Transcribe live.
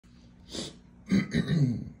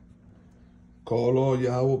Call Lord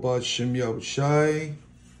Yahweh Ba'Hashem Yahushai.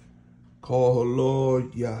 Call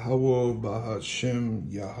Lord Yahweh Ba'Hashem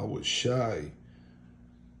Yahushai.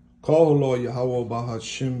 Call Lord Yahweh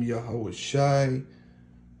Ba'Hashem Yahushai.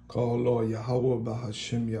 Call Lord Yahweh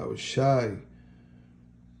Ba'Hashem Yahushai.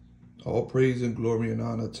 All praise and glory and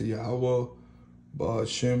honor to Yahweh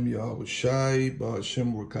Ba'Hashem Yahushai.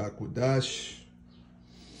 Ba'Hashem Rakakwadash.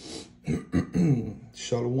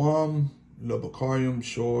 Shalom. Labakarium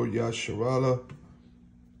Shor Yasharala.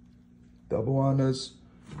 Double honors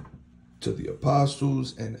to the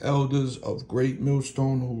apostles and elders of Great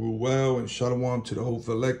Millstone who rule well, and shalom to the whole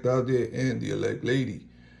elect out there and the elect lady.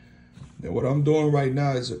 And what I'm doing right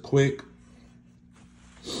now is a quick,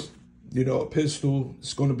 epistle.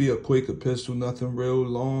 It's going to be a quick epistle, nothing real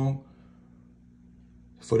long,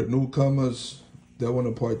 for the newcomers that want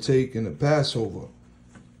to partake in the Passover.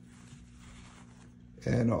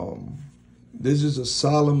 And this is a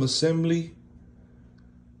solemn assembly,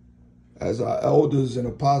 as our elders and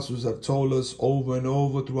apostles have told us over and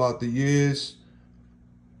over throughout the years.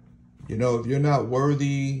 If you're not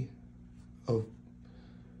worthy of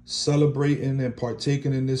celebrating and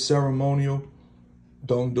partaking in this ceremonial,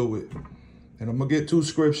 don't do it. And I'm going to get two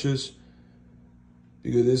scriptures,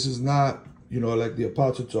 because this is not, like the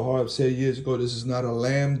Apostle Tahar said years ago, this is not a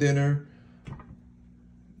lamb dinner.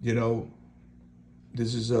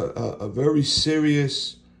 This is a very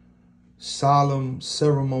serious, solemn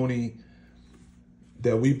ceremony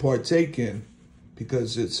that we partake in,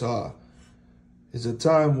 because it's a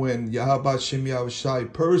time when Yahweh Shem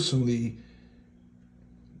Yahushai personally,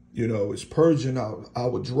 is purging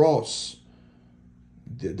our dross,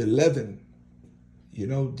 the leaven,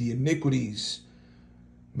 the iniquities,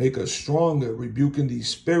 make us stronger, rebuking these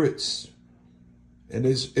spirits. And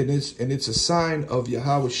it's a sign of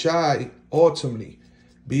Yahweh Shai ultimately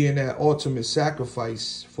being that ultimate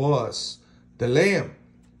sacrifice for us, the Lamb.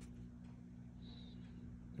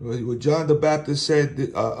 What John the Baptist said,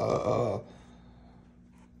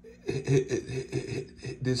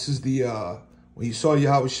 this is when he saw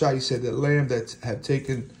Yahweh Shai, he said, the Lamb that have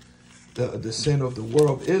taken the sin of the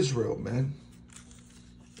world of Israel, man.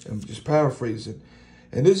 I'm just paraphrasing.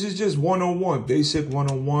 And this is just 101, basic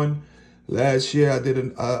 101. Last year I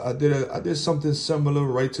did something similar,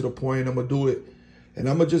 right to the point. I'm gonna do it, and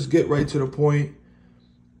I'm gonna just get right to the point.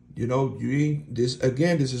 You eat this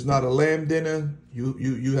again. This is not a lamb dinner.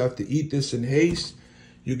 You have to eat this in haste.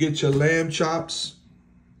 You get your lamb chops.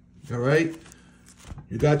 All right,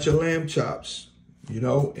 you got your lamb chops.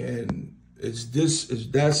 And it's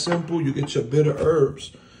that simple. You get your bitter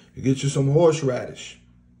herbs. You get you some horseradish.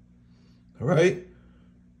 All right.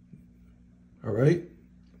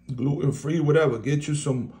 Gluten-free, whatever. Get you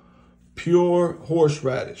some pure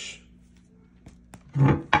horseradish.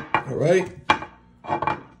 All right?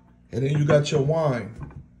 And then you got your wine.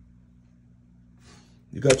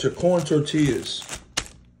 You got your corn tortillas.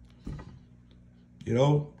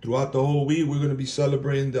 Throughout the whole week, we're going to be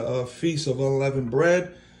celebrating the Feast of Unleavened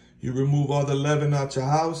Bread. You remove all the leaven out your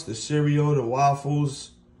house, the cereal, the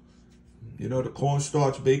waffles, the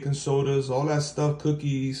cornstarch, baking sodas, all that stuff,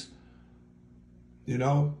 cookies,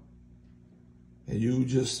 and you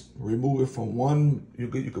just remove it from one. You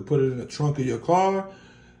could put it in the trunk of your car,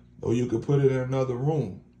 or you could put it in another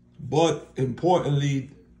room. But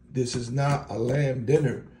importantly, this is not a lamb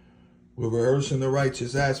dinner. We're rehearsing the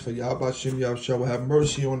righteous acts for Yahweh Shem Yahushua will have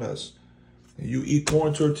mercy on us. And you eat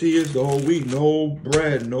corn tortillas the whole week, no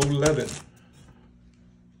bread, no leaven.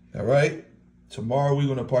 All right? Tomorrow we're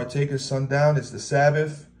going to partake at sundown. It's the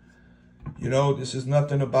Sabbath. This is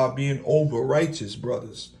nothing about being over righteous,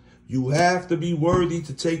 brothers. You have to be worthy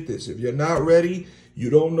to take this. If you're not ready, you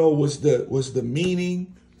don't know what's the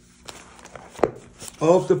meaning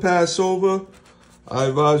of the Passover, I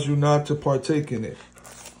advise you not to partake in it.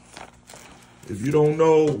 If you don't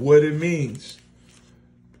know what it means.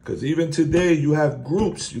 Because even today you have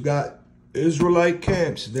groups, you got Israelite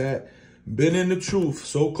camps that been in the truth,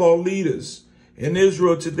 so-called leaders in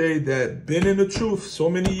Israel today that been in the truth so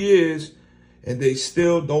many years, and they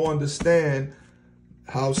still don't understand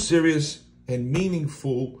how serious and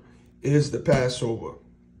meaningful is the Passover.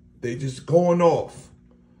 They just going off.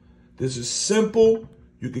 This is simple.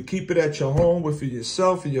 You can keep it at your home with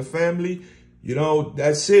yourself and your family.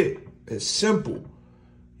 That's it. It's simple.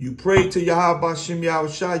 You pray to Yahweh Shem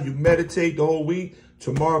Yahushua. You meditate the whole week.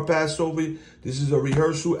 Tomorrow, Passover. This is a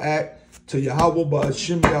rehearsal act to Yahweh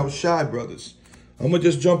Shem Yahushua, brothers. I'm going to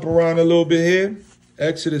just jump around a little bit here.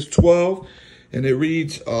 Exodus 12. And it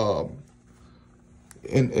reads, and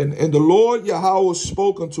the Lord Yahweh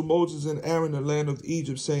spoke unto Moses and Aaron in the land of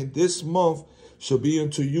Egypt, saying, this month shall be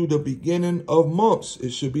unto you the beginning of months. It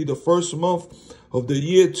should be the first month of the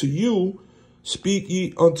year to you. Speak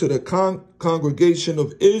ye unto the congregation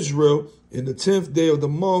of Israel in the 10th day of the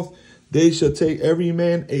month. They shall take every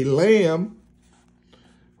man a lamb,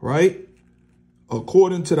 right?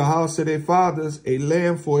 According to the house of their fathers, a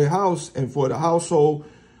lamb for a house and for the household.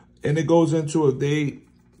 And it goes into if they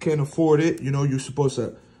can't afford it, you know, you're supposed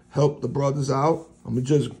to help the brothers out. I'm going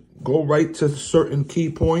to just go right to certain key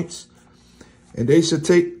points. And they should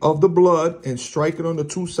take of the blood and strike it on the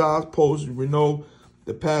two sides posts. We know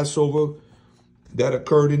the Passover that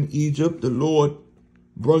occurred in Egypt, the Lord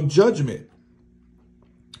brought judgment.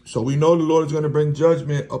 So we know the Lord is going to bring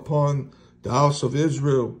judgment upon the house of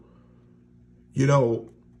Israel. You know,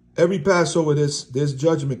 every Passover, there's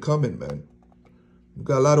judgment coming, man. We've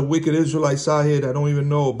got a lot of wicked Israelites out here that don't even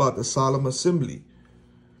know about the solemn assembly.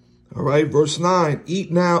 All right, verse 9. Eat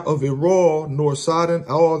now of it raw, nor sodden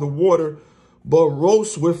all the water, but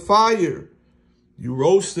roast with fire. You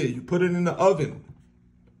roast it. You put it in the oven.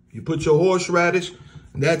 You put your horseradish,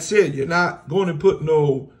 and that's it. You're not going to put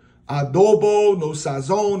no adobo, no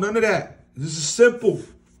sazon, none of that. This is simple.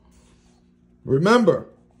 Remember,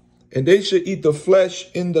 and they should eat the flesh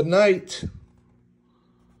in the night,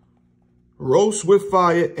 roast with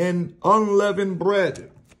fire and unleavened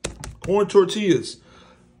bread, corn tortillas,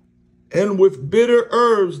 and with bitter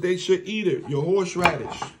herbs they should eat it, your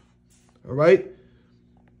horseradish. All right.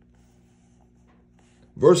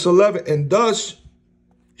 Verse 11, and thus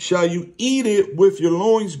shall you eat it with your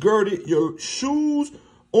loins girded, your shoes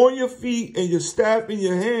on your feet, and your staff in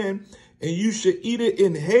your hand, and you should eat it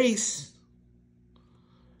in haste.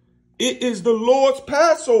 It is the Lord's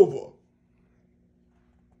Passover.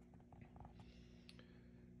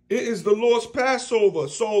 It is the Lord's Passover.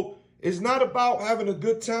 So it's not about having a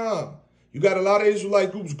good time. You got a lot of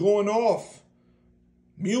Israelite groups going off.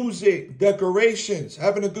 Music, decorations,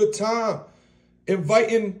 having a good time.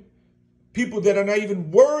 Inviting people that are not even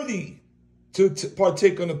worthy to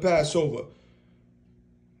partake on the Passover.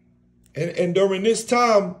 And during this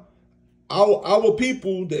time, our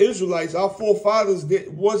people, the Israelites, our forefathers,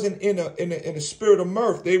 wasn't in a spirit of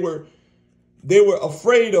mirth. They were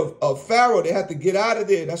afraid of Pharaoh. They had to get out of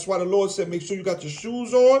there. That's why the Lord said, make sure you got your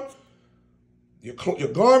shoes on, your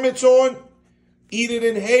garments on, eat it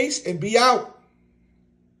in haste, and be out.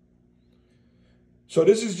 So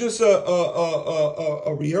this is just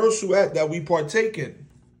a rehearsal act that we partake in.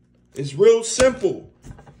 It's real simple.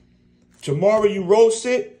 Tomorrow you roast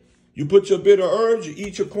it. You put your bitter herbs, you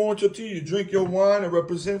eat your corn tortilla, you drink your wine. It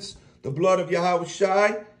represents the blood of Yahweh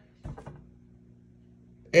Shai.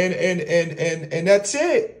 And that's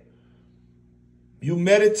it. You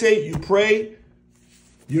meditate, you pray,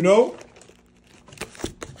 you know.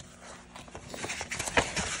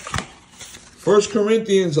 1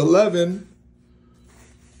 Corinthians 11,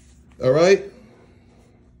 all right.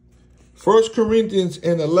 1 Corinthians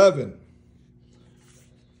 11.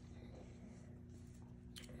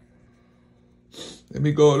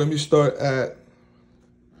 Let me start at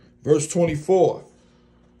verse 24.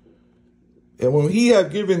 And when he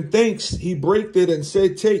had given thanks, he brake it and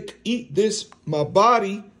said, take, eat this, my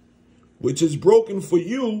body, which is broken for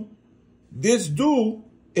you. This do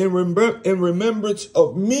in remembrance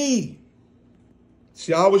of me.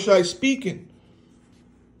 See, how was I speaking?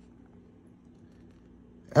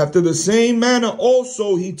 After the same manner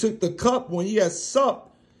also, he took the cup when he had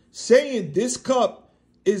supped, saying, this cup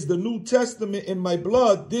is the New Testament in my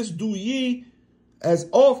blood. This do ye as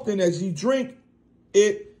often as ye drink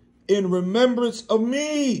it in remembrance of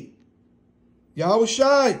me. Yahweh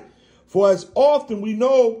Shai. For as often we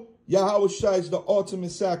know Yahweh Shai is the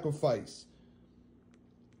ultimate sacrifice.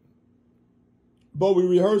 But we're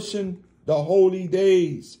rehearsing the holy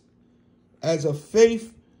days as a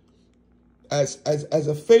faith, as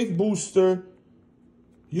a faith booster,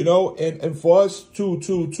 you know, and for us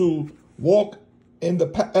to walk in the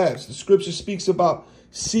past. The scripture speaks about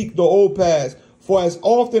seek the old paths. For as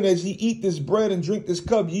often as ye eat this bread and drink this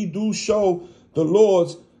cup, ye do show the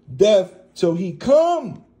Lord's death till he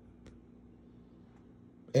come.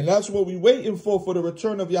 And that's what we're waiting for the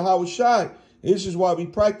return of Yahweh Shai. This is why we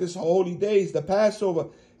practice holy days, the Passover,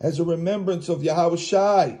 as a remembrance of Yahweh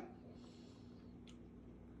Shai.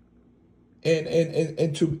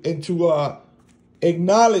 And to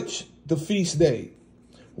acknowledge the feast day.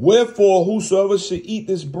 Wherefore, whosoever should eat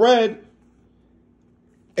this bread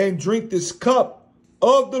and drink this cup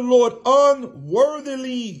of the Lord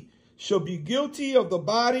unworthily shall be guilty of the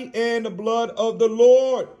body and the blood of the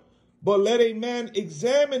Lord. But let a man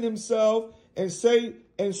examine himself and say,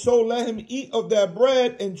 and so let him eat of that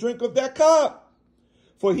bread and drink of that cup.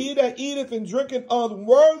 For he that eateth and drinketh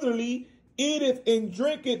unworthily eateth and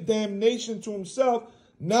drinketh damnation to himself,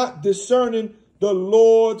 not discerning the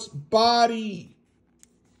Lord's body.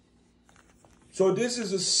 So this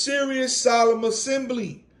is a serious, solemn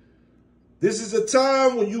assembly. This is a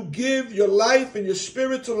time when you give your life and your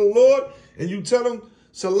spirit to the Lord and you tell him,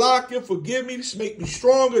 Salakia, forgive me, this make me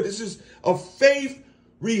stronger. This is a faith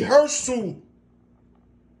rehearsal.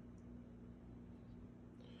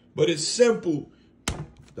 But it's simple.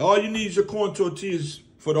 All you need is your corn tortillas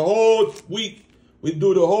for the whole week. We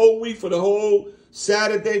do the whole week for the whole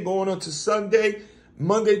Saturday going on to Sunday.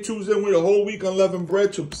 Monday, Tuesday, we're the whole week unleavened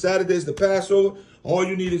bread. To Saturday's the Passover. All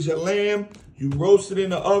you need is your lamb. You roast it in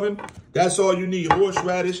the oven. That's all you need.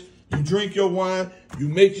 Horseradish. You drink your wine. You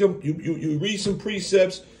make you read some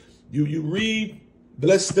precepts. You read,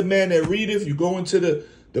 blessed the man that readeth. You go into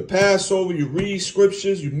the Passover. You read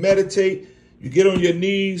scriptures. You meditate. You get on your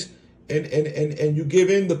knees and you give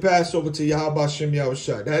in the Passover to Yahweh Shem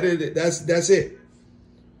Yahushua. That's it.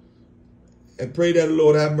 And pray that the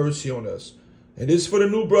Lord have mercy on us. And this is for the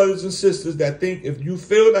new brothers and sisters that think if you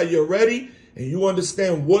feel that you're ready and you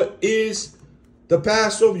understand what is the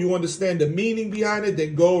Passover, you understand the meaning behind it,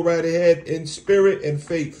 then go right ahead in spirit and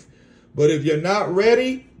faith. But if you're not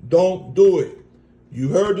ready, don't do it. You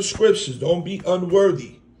heard the scriptures. Don't be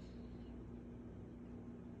unworthy.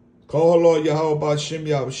 Call Lord Yahweh B'Hashem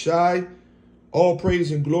Yahushai. All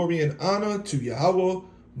praise and glory and honor to Yahweh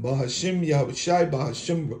B'Hashem Yahushai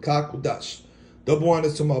B'Hashem Rakakudash. Double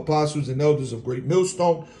honors to my apostles and elders of Great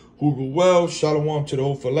Millstone who rule well. Shalom to the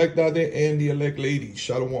whole elect out there and the elect ladies.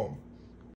 Shalom.